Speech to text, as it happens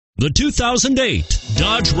The 2008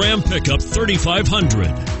 Dodge Ram Pickup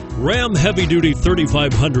 3500. Ram Heavy Duty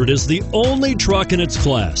 3500 is the only truck in its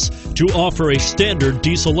class to offer a standard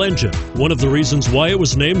diesel engine, one of the reasons why it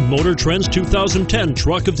was named Motor Trend's 2010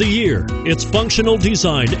 Truck of the Year. Its functional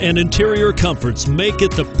design and interior comforts make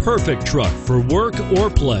it the perfect truck for work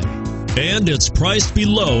or play. And it's priced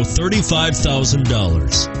below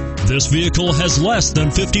 $35,000. This vehicle has less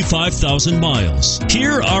than 55,000 miles.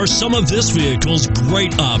 Here are some of this vehicle's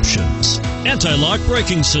great options: anti-lock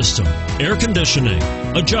braking system, air conditioning,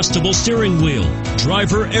 adjustable steering wheel,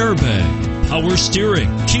 driver airbag, power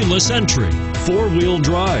steering, keyless entry, four-wheel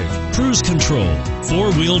drive, cruise control,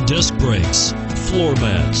 four-wheel disc brakes, floor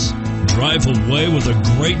mats. Drive away with a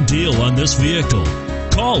great deal on this vehicle.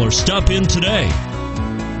 Call or stop in today.